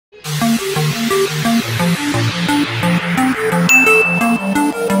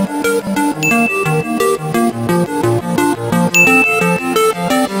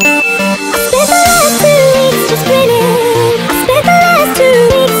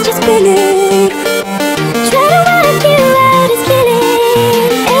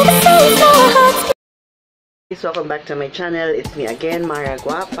guys! Welcome back to my channel. It's me again,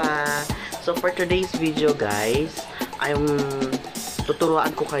 MarahGwapa. So for today's video guys,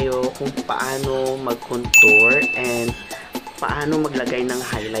 tuturuan ko kayo kung paano mag-contour and paano maglagay ng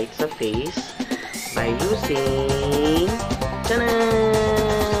highlight sa face by using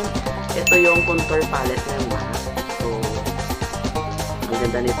ito yung contour palette ng MAC. So ang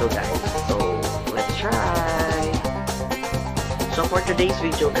ganda nito guys. So let's try. So for today's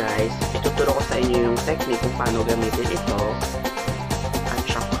video guys, ituturo ko sa inyo yung technique kung paano gamitin ito at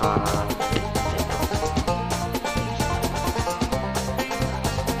saka ito.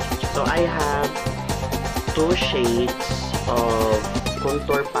 So I have two shades of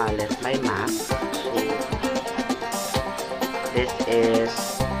contour palette by MAC. So this is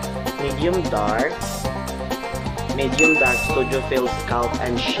medium dark Studio Fill Scalp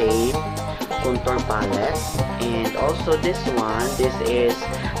and Shape contour palette, and also this is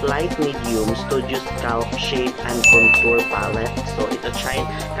light medium Studio Scalp Shape and Contour palette. So ito try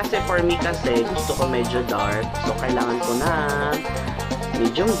kasi for me kasi gusto ko medyo dark, so kailangan ko na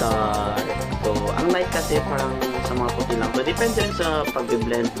medium dark. So ang light kasi parang sa mga puti lang, so depende rin sa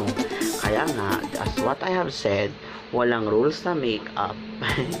pag-blend mo. Kaya nga, as what I have said, walang rules sa makeup.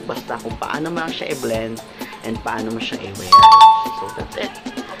 Basta kung paano mo siya i-blend and paano mo siya i-wear. So that's it.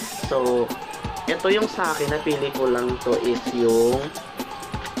 So ito yung sa akin, napili ko lang to is yung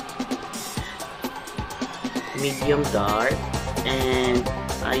medium dark, and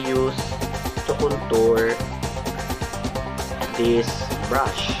I use to contour this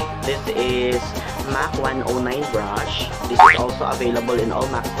brush. This is MAC 109 brush. This is also available in all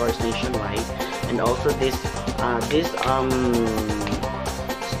MAC stores nationwide, and also this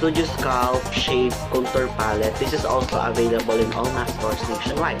Studio Scalp Shape Contour Palette. This is also available in all MAC stores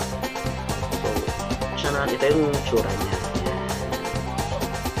nationwide. Ito yung tsura niya.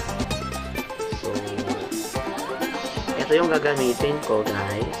 So ito yung gagamitin ko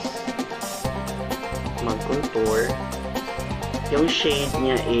guys, mag-contour. Yung shade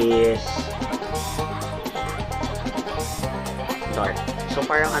niya is dark. So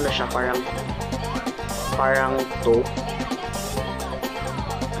parang ano siya, parang taupe.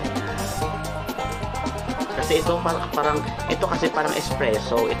 Ayan. Kasi ito parang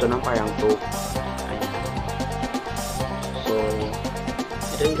espresso, ito nang parang taupe. So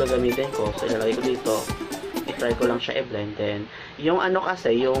ito yung gagamitin ko. So ilalagay ko dito, i-try ko lang siya i-blend. Then yung ano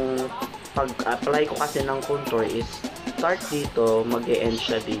kasi, yung pag-apply ko kasi ng contour is start dito, mag-e-end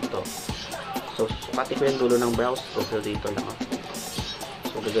siya dito. So sukatin ko yung dulo ng brows ko. So dito lang ako.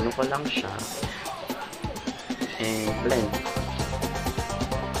 So gagano ko lang siya and blend.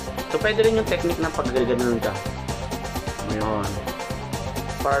 So pwede rin yung technique ng pag-gaganon ka ngayon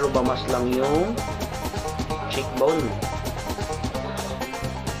para lumamas lang yung cheekbone mo.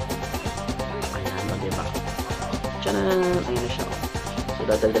 Ayan na siya. So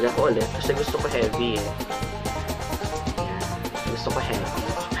dadaldagan ko ulit kasi gusto ko heavy eh. Ayan. Gusto ko heavy.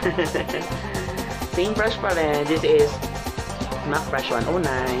 Same brush pa rin. This is MAC brush 109.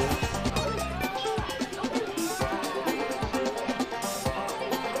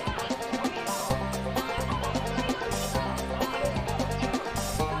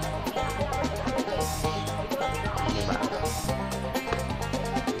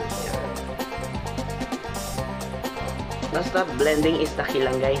 Basta blending is the key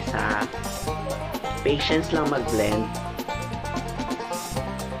lang guys ha. Patience lang mag-blend.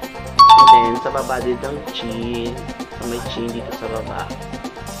 And then sa baba dito ng chin. So may chin dito sa baba.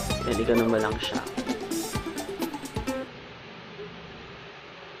 Pwede ganun mo lang siya.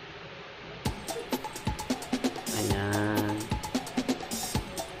 Ayan.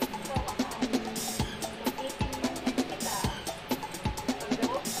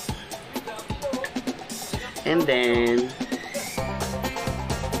 And then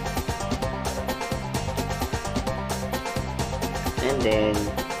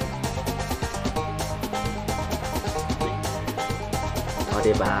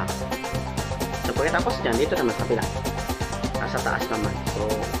diba? So pagkatapos dyan, dito naman sa pila, sa taas naman. So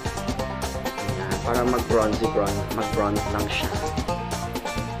ayan, para mag-bronze lang siya.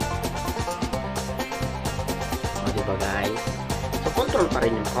 O diba guys? So control pa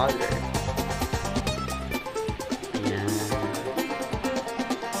rin yung color.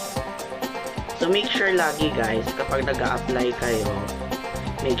 So make sure lagi guys, kapag nag-a-apply kayo,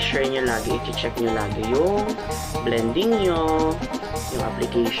 make sure nyo lagi, i-check nyo lagi yung blending nyo, yung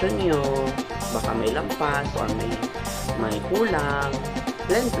application nyo, baka may lampas or may kulang,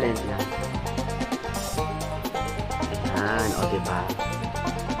 blend lang. Ayan, o diba?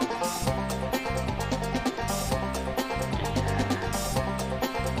 Ayan.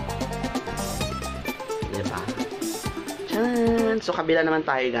 Diba? So, kabila naman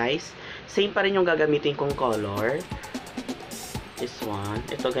tayo, guys. Same pa rin yung gagamitin kong color. This one.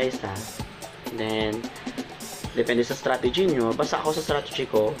 Ito, guys, ha. Then, depende sa strategy nyo. Basta ako sa strategy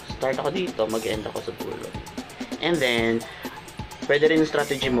ko, start ako dito, mag-end ako sa dulo. And then, pwede rin yung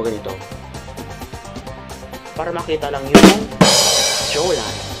strategy mo ganito. Para makita lang yung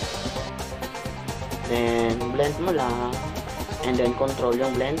jawline. Then, blend mo lang. And then, control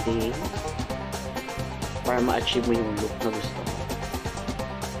yung blending. Para ma-achieve mo yung look na gusto mo.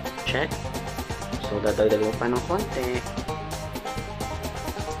 Check. So, dadagdag mo pa ng konti.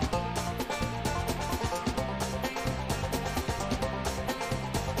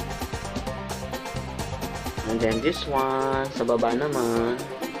 And then, this one, sa baba naman.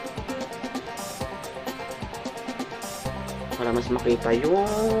 Para mas makita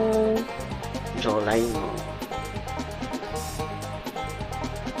yung jawline mo.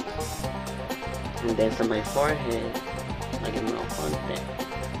 And then, sa my forehead, lagyan mo ng konti.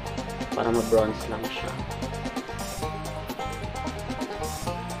 Para ma-bronze lang siya.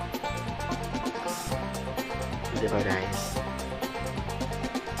 Diba, guys?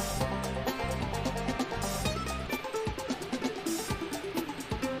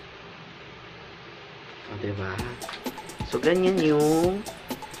 O, diba? So, ganyan yung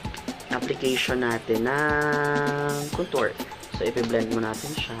application natin ng contour. So, ipi-blend mo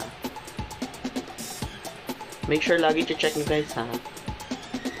natin siya. Make sure lagi check nyo, guys, ha.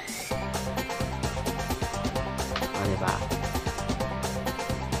 O, diba?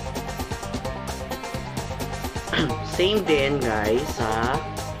 Same din, guys, sa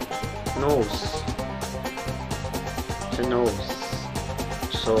nose. Sa nose.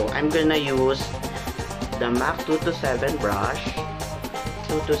 So, I'm gonna use the MAC 227 brush.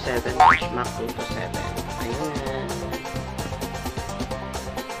 227 brush, MAC 227. Ayan.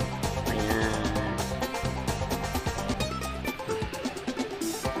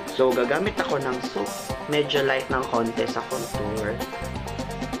 So, gagamit ako ng medyo light ng konti sa contour.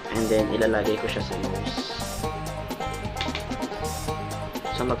 And then, ilalagay ko siya sa nose.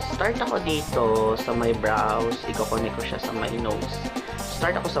 So, mag-start ako dito sa my brows. Iko-connect ko siya sa my nose.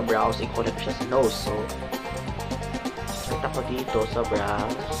 Start ako sa brows. Iko-connect ko siya sa nose. So, start ako dito sa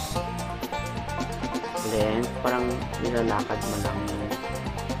brows. Then, parang nilalakad mo lang yung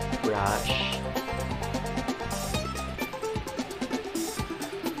brush.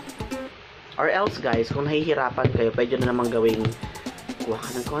 Or else, guys, kung nahihirapan kayo, pwede na naman gawing kuha ka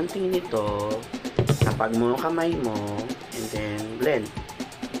ng konting nito, tapag mo yung kamay mo, and then blend.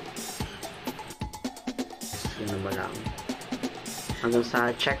 Yun naman lang. Hanggang sa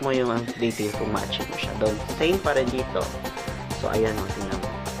check mo yung detail kung ma-achieve mo siya. Doon, same pa rin dito. So, ayan o, tingnan mo.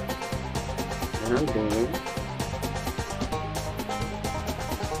 Ganon din.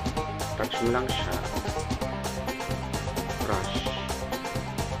 Touch mo lang siya. Brush.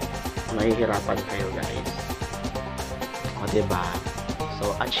 Mahihirapan kayo, guys. O, diba?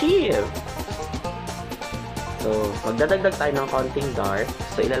 So, achieve! So, magdadagdag tayo ng konting dark.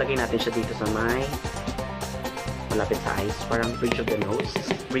 So, ilalagay natin siya dito sa may malapit sa eyes. Parang bridge of the nose.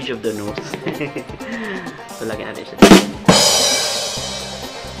 Bridge of the nose. So, lagyan natin siya dito.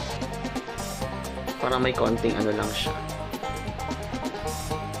 Parang may konting ano lang siya.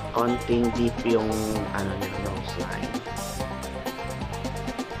 Konting deep yung ano yung nose line.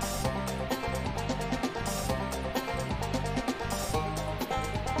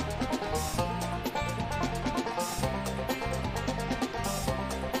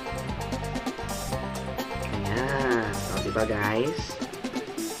 Diba, guys?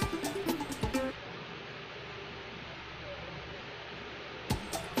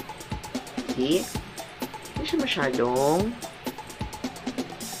 See? Hindi siya masyadong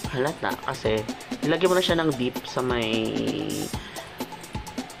halata kasi nilagyan mo na siya ng deep sa may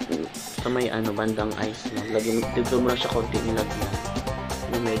ano, bandang eyes mo. Doon mo na siya konti nilagyan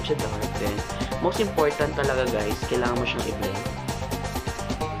na medyo dark. Then, most important talaga, guys, kailangan mo siyang i-blend.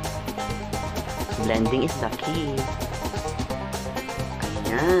 Blending is the key.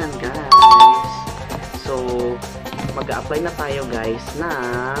 Ayan, guys. So, mag-a-apply na tayo, guys,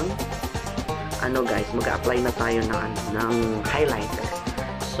 ng ano, guys, mag-a-apply na tayo ng highlighter.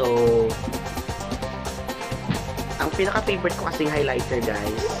 So, ang pinaka-favorite ko kasing highlighter,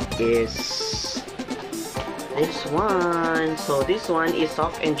 guys, is this one. So, this one is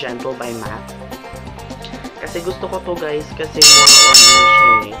Soft and Gentle by MAC. Kasi gusto ko to, guys, kasi more on siya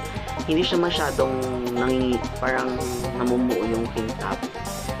eh. Hindi siya masyadong parang namumuo yung kintab.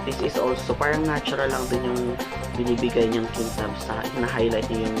 This is also parang natural lang din yung binibigay niyang kintab sa na-highlight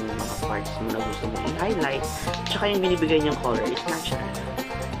niya yung mga parts mo na gusto mo i-highlight. Tsaka yung binibigay niyang color is natural.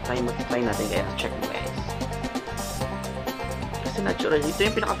 Try natin, guys. Check mo, guys. Kasi Kasi natural. Ito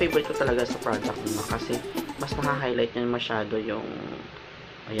yung pinaka-favorite ko talaga sa product nila. Kasi mas naka-highlight niya masyado yung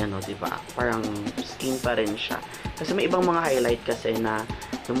ayan o, diba? Parang skin pa rin siya. Kasi may ibang mga highlight kasi na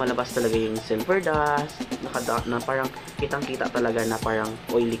lumalabas talaga yung silver dust, na parang kitang-kita talaga na parang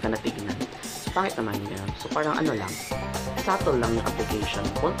oily ka na tignan. So, pangit naman yun. So, parang ano lang, subtle lang yung application.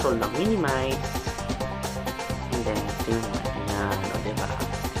 Control lang, minimize. And then, tingnan mo. Ayan, o, diba?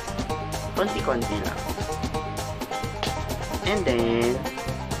 Konti-konti lang. And then,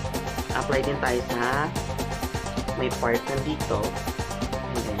 apply din tayo sa may part nandito.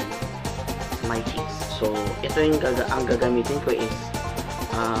 And then, sa my cheeks. So, ito yung ang gagamitin ko is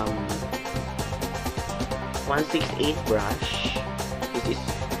 168 brush. This is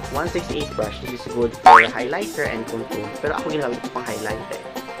 168 brush. This is good for highlighter and contour. Pero ako ginamit ko pang highlighter.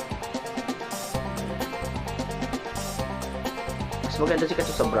 Mas maganda siya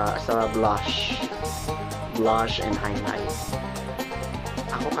kasi sa blush. Blush and highlight.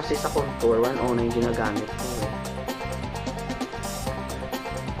 Ako kasi sa contour, 109 yung ginagamit ko eh.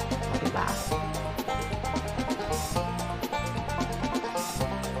 O, diba?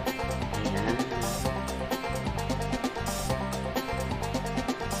 Ayan.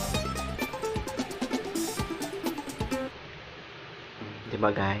 Diba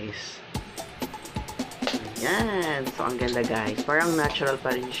guys? Ayan. So, ang ganda guys. Parang natural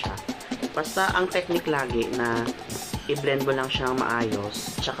pa rin siya. Basta ang technique lagi na i-blend mo lang siya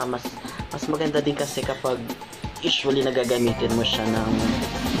maayos. Tsaka mas maganda din kasi kapag usually nagagamitin mo siya ng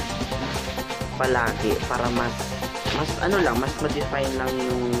palagi para mas ano lang, mas ma-define lang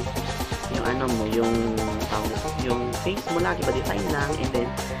yung ano mo, yung face mo lagi ma-define lang, and then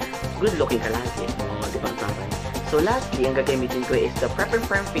good looking ka lagi. No, di ba taray? So lastly, ang gagamitin ko is the Prep and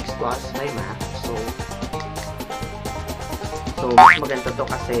Firm Fix Plus by MAC. So, mas maganda to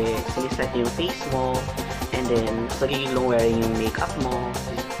kasi siniset yung face mo, and then, nagiging low wearing yung makeup mo.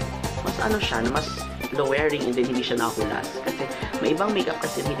 Mas ano siya, na mas low wearing, and then hindi siya nakulas. Kasi, may ibang makeup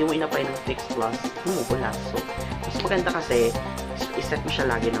kasi, hindi mo in-apply ng Fix Plus, humukulas. So, mas maganda kasi, iset mo siya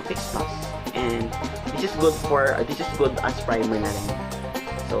lagi ng Fix Plus. And, this is good as primer na rin.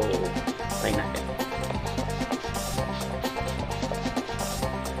 So, try natin.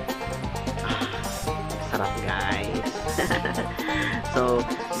 Sarap guys. So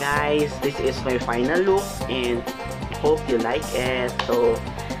guys, this is my final look and hope you like it. So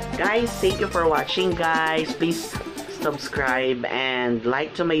guys, thank you for watching guys. Please subscribe and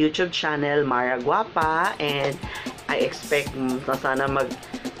like to my YouTube channel MarahGwapa, and I expect na sana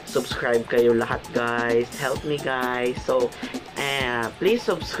mag-subscribe kayo lahat guys. Help me guys. So please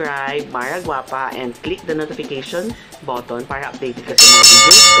subscribe MarahGwapa and click the notification button para updated ka sa mga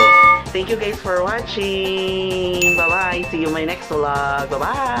videos ko. Thank you guys for watching. Bye-bye. See you in my next vlog.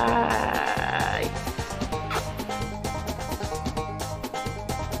 Bye-bye.